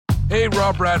Hey,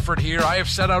 Rob Bradford here. I have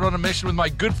set out on a mission with my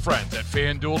good friends at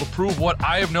FanDuel to prove what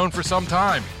I have known for some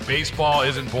time. Baseball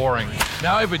isn't boring.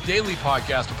 Now I have a daily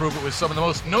podcast to prove it with some of the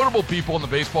most notable people in the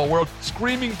baseball world,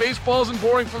 screaming baseball isn't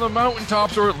boring from the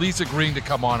mountaintops, or at least agreeing to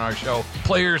come on our show.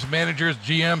 Players, managers,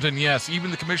 GMs, and yes, even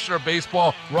the commissioner of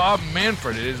baseball, Rob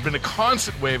Manfred. It has been a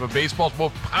constant wave of baseball's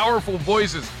most powerful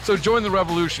voices. So join the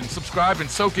revolution. Subscribe and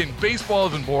soak in Baseball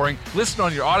Isn't Boring. Listen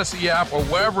on your Odyssey app or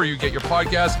wherever you get your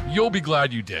podcasts. You'll be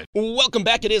glad you did. Welcome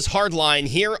back. It is Hardline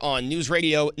here on News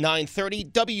Radio 930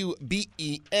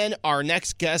 WBEN. Our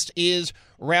next guest is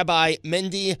Rabbi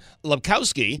Mendy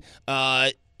Lebkowski,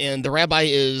 and the rabbi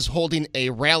is holding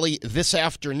a rally this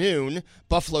afternoon.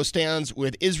 Buffalo Stands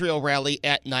with Israel rally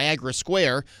at Niagara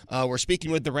Square. We're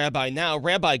speaking with the rabbi now.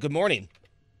 Rabbi, good morning.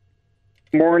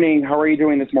 Morning. How are you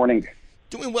doing this morning?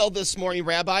 Doing well this morning,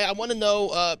 Rabbi. I want to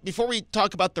know, before we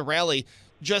talk about the rally,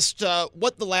 just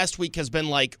what the last week has been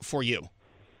like for you.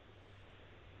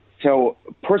 So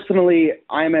personally,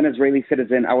 I'm an Israeli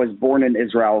citizen. I was born in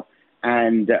Israel,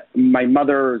 and my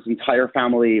mother's entire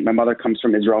family, my mother comes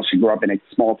from Israel. She grew up in a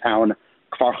small town,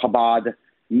 Kfar Chabad,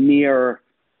 near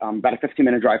about a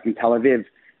 15-minute drive from Tel Aviv,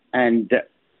 and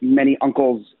many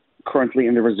uncles currently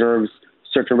in the reserves,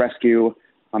 search and rescue,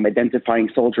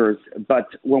 identifying soldiers. But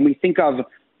when we think of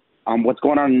what's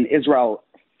going on in Israel,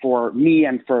 for me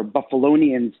and for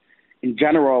Buffalonians in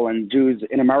general and Jews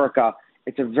in America,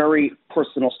 it's a very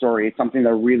personal story. It's something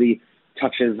that really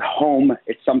touches home.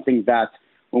 It's something that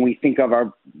when we think of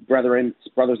our brothers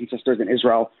and sisters in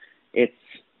Israel, it's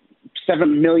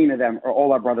 7 million of them are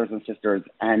all our brothers and sisters.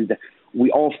 And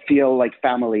we all feel like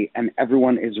family, and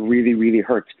everyone is really, really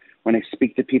hurt. When I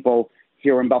speak to people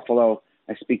here in Buffalo,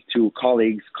 I speak to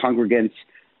colleagues, congregants,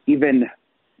 even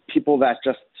people that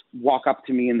just walk up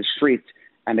to me in the street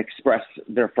and express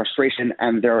their frustration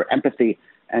and their empathy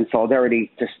and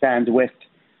solidarity to stand with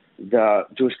the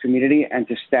Jewish community and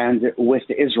to stand with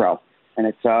Israel. And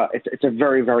it's a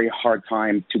very, very hard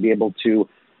time to be able to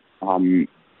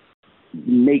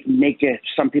make it.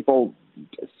 Some people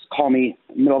call me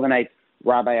middle of the night,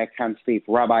 Rabbi, I can't sleep.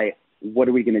 Rabbi, what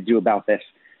are we going to do about this?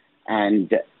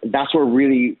 And that's what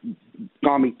really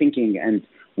got me thinking. And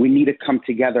we need to come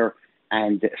together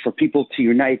and for people to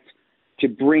unite, to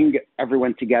bring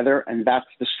everyone together. And that's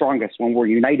the strongest. When we're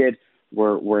united,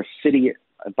 we're a city.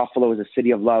 Buffalo is a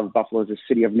city of love. Buffalo is a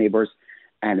city of neighbors.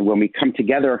 And when we come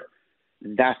together,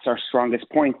 that's our strongest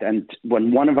point. And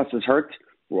when one of us is hurt,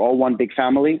 we're all one big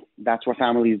family. That's what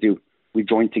families do. We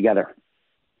join together.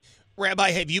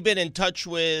 Rabbi, have you been in touch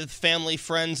with family,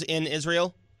 friends in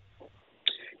Israel?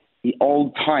 All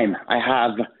the time. I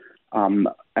have,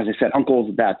 as I said,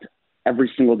 uncles that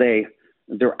every single day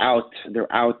they're out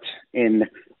in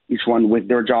each one with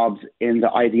their jobs in the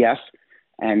IDF.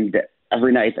 And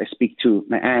every night I speak to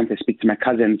my aunt, I speak to my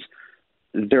cousins.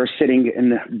 They're sitting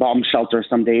in the bomb shelter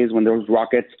some days when those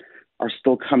rockets are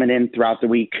still coming in throughout the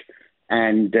week.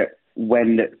 And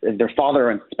when their father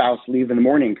and spouse leave in the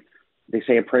morning, they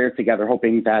say a prayer together,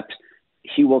 hoping that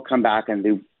he will come back and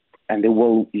they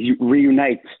will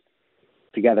reunite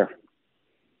together.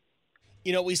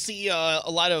 You know, we see a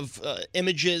lot of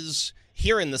images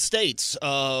here in the States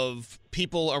of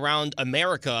people around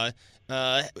America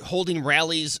holding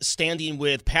rallies, standing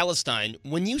with Palestine.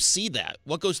 When you see that,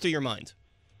 what goes through your mind?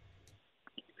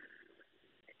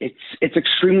 It's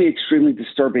extremely, extremely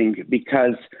disturbing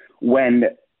because when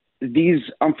these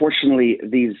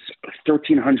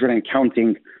 1,300 and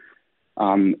counting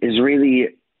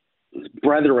Israeli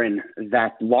brethren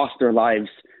that lost their lives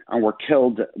and were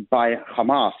killed by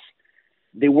Hamas,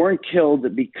 they weren't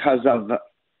killed because of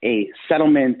a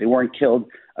settlement. They weren't killed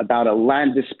about a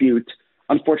land dispute.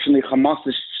 Unfortunately,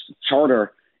 Hamas's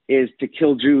charter is to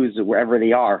kill Jews wherever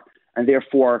they are. And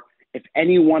therefore, if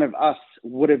any one of us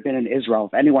would have been in Israel,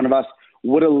 if any one of us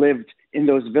would have lived in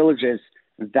those villages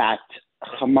that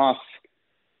Hamas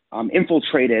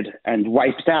infiltrated and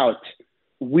wiped out,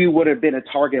 we would have been a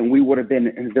target and we would have been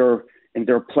in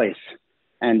their place.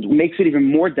 And what makes it even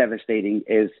more devastating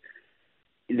is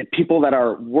the people that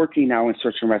are working now in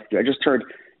search and rescue. I just heard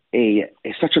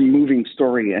such a moving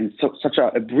story, and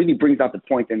it really brings out the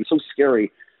point, and it's so scary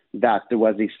that there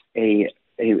was a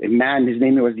man, his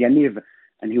name was Yaniv,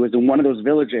 and he was in one of those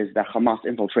villages that Hamas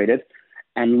infiltrated,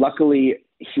 and luckily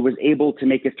he was able to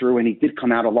make it through, and he did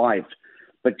come out alive.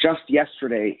 But just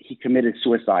yesterday, he committed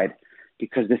suicide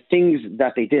because the things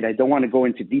that they did, I don't want to go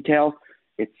into detail,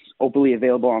 it's openly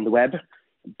available on the web,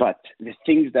 but the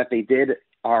things that they did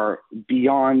are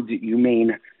beyond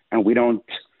humane, and we don't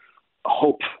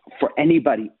hope for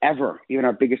anybody ever, even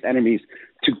our biggest enemies,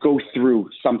 to go through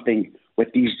something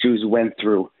what these Jews went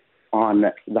through on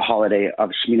the holiday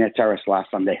of Shmini Atzeres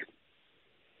last Sunday.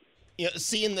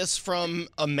 Seeing this from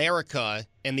America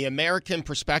and the American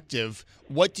perspective,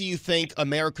 what do you think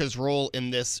America's role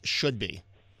in this should be?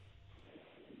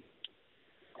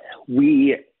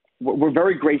 We're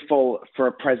very grateful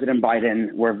for President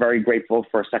Biden. We're very grateful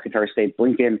for Secretary of State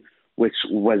Blinken, which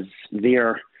was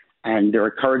there, and their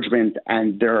encouragement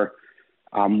and their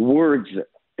words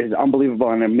is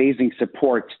unbelievable and amazing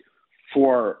support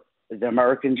for the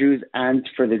American Jews and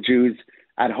for the Jews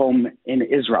at home in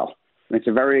Israel. And it's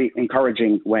very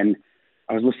encouraging when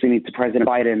I was listening to President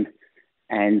Biden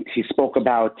and he spoke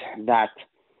about that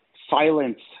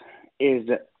silence is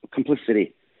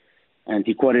complicity. And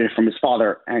he quoted it from his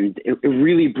father. And it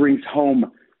really brings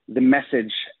home the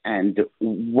message and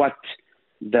why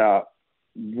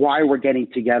we're getting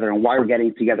together and why we're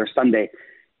getting together Sunday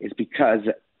is because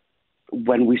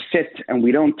when we sit and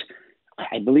we don't,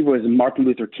 I believe it was Martin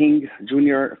Luther King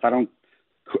Jr., if I don't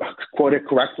quote it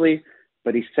correctly,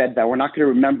 but he said that we're not going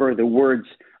to remember the words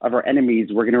of our enemies.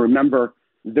 We're going to remember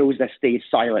those that stayed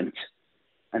silent.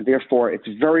 And therefore, it's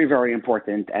very, very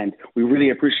important. And we really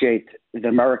appreciate the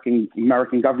American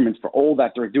government for all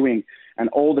that they're doing and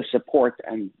all the support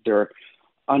and their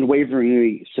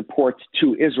unwavering support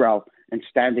to Israel and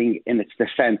standing in its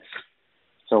defense.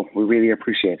 So we really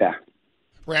appreciate that.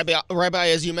 Rabbi,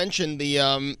 as you mentioned,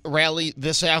 the rally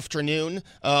this afternoon,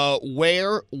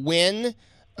 where, when,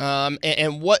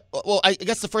 and what? Well, I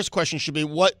guess the first question should be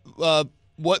what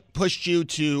pushed you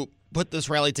to put this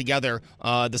rally together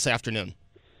this afternoon?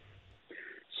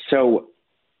 So,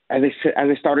 as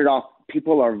I started off,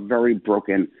 people are very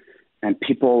broken, and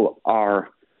people are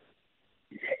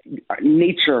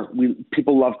nature.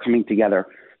 People love coming together.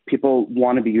 People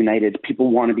want to be united.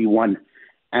 People want to be one,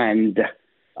 and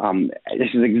this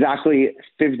is exactly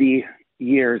 50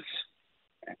 years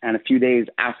and a few days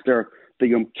after the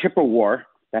Yom Kippur War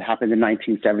that happened in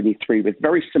 1973, with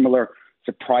very similar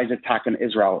surprise attack on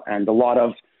Israel, and a lot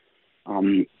of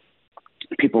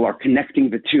people are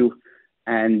connecting the two.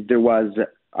 And there was the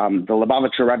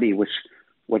Lubavitcher Rebbe,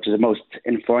 which is the most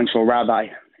influential rabbi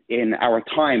in our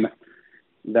time,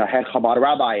 the head Chabad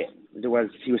rabbi. He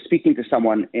was speaking to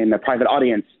someone in a private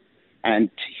audience, and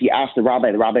he asked the rabbi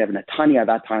of Netanya at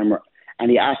that time,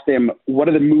 and he asked him, what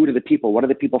are the mood of the people? What are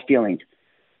the people feeling?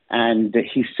 And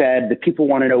he said, the people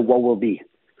want to know what will be.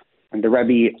 And the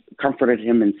Rebbe comforted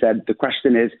him and said, the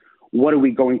question is, what are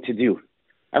we going to do?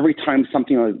 Every time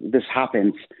something like this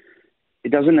happens,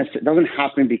 it doesn't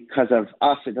happen because of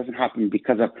us. It doesn't happen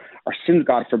because of our sins,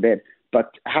 God forbid,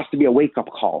 but it has to be a wake-up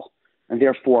call. And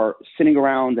therefore, sitting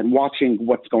around and watching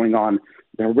what's going on,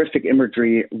 the horrific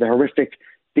imagery, the horrific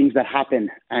things that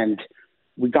happen, and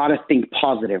we got to think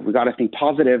positive. We got to think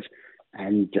positive.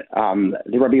 And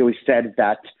the Rebbe always said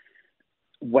that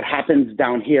what happens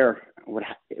down here,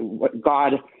 what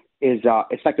God is,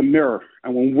 it's like a mirror.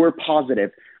 And when we're positive,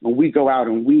 when we go out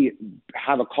and we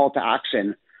have a call to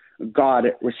action, God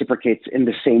reciprocates in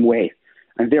the same way.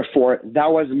 And therefore,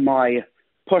 that was my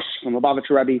push from the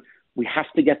Lubavitcher Rebbe. We have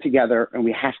to get together and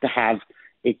we have to have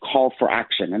a call for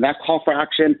action. And that call for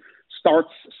action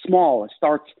starts small. It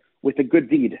starts with a good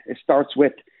deed. It starts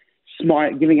with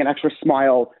giving an extra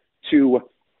smile to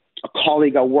a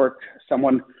colleague at work,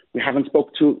 someone we haven't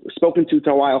spoken to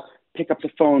a while. Pick up the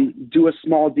phone, do a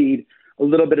small deed, a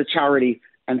little bit of charity.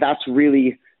 And that's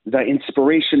really the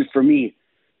inspiration for me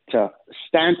to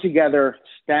stand together,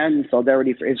 stand in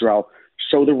solidarity for Israel,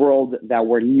 show the world that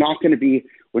we're not going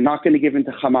to give in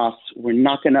to Hamas. We're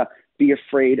not going to be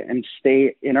afraid and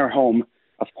stay in our home,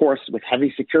 of course, with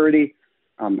heavy security.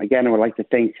 Again, I would like to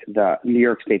thank the New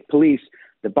York State Police,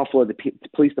 the Buffalo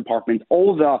Police Department,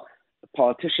 all the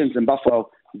politicians in Buffalo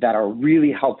that are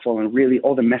really helpful, and really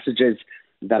all the messages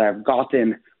that I've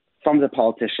gotten from the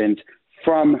politicians,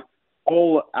 from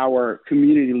all our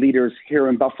community leaders here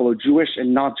in Buffalo, Jewish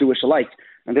and not Jewish alike.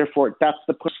 And therefore, that's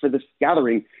the push for this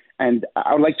gathering. And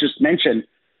I would like to just mention,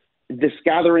 this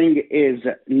gathering is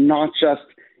not just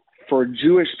for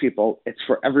Jewish people, it's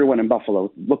for everyone in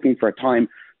Buffalo, looking for a time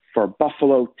for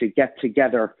Buffalo to get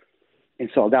together in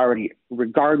solidarity,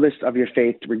 regardless of your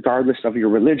faith, regardless of your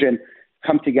religion,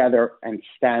 come together and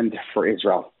stand for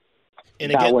Israel.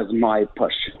 And that was my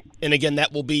push. And again,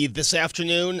 that will be this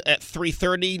afternoon at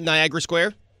 3:30 Niagara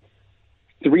Square?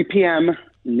 3 p.m.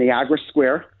 Niagara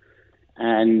Square.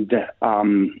 And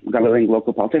gathering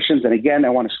local politicians. And again, I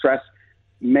want to stress,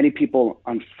 many people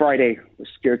on Friday were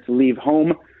scared to leave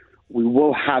home. We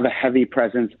will have a heavy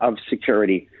presence of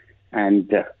security.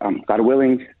 And God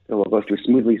willing, it will go through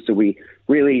smoothly. So we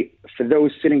really, for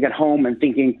those sitting at home and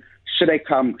thinking, should I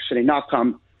come, should I not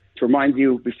come, to remind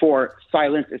you before,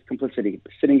 silence is complicity.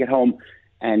 Sitting at home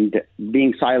and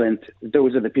being silent,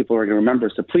 those are the people we're going to remember.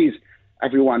 So please,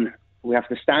 everyone, We have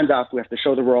to stand up. We have to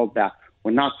show the world that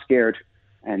we're not scared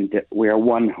and we are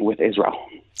one with Israel.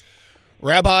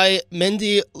 Rabbi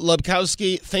Mendy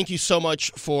Lebkowski, thank you so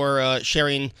much for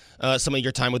sharing some of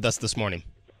your time with us this morning.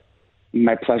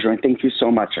 My pleasure, and thank you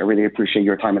so much. I really appreciate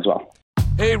your time as well.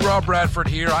 Hey, Rob Bradford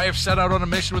here. I have set out on a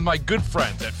mission with my good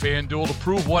friends at FanDuel to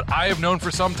prove what I have known for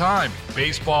some time.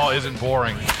 Baseball isn't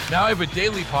boring. Now I have a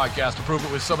daily podcast to prove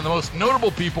it with some of the most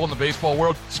notable people in the baseball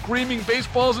world, screaming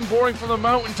baseball isn't boring from the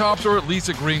mountaintops, or at least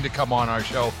agreeing to come on our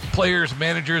show. Players,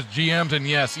 managers, GMs, and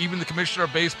yes, even the commissioner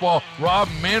of baseball, Rob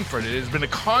Manfred. It has been a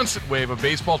constant wave of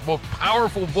baseball's most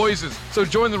powerful voices. So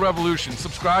join the revolution.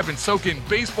 Subscribe and soak in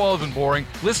Baseball Isn't Boring.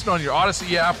 Listen on your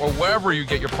Odyssey app or wherever you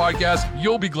get your podcasts.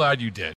 You'll be glad you did.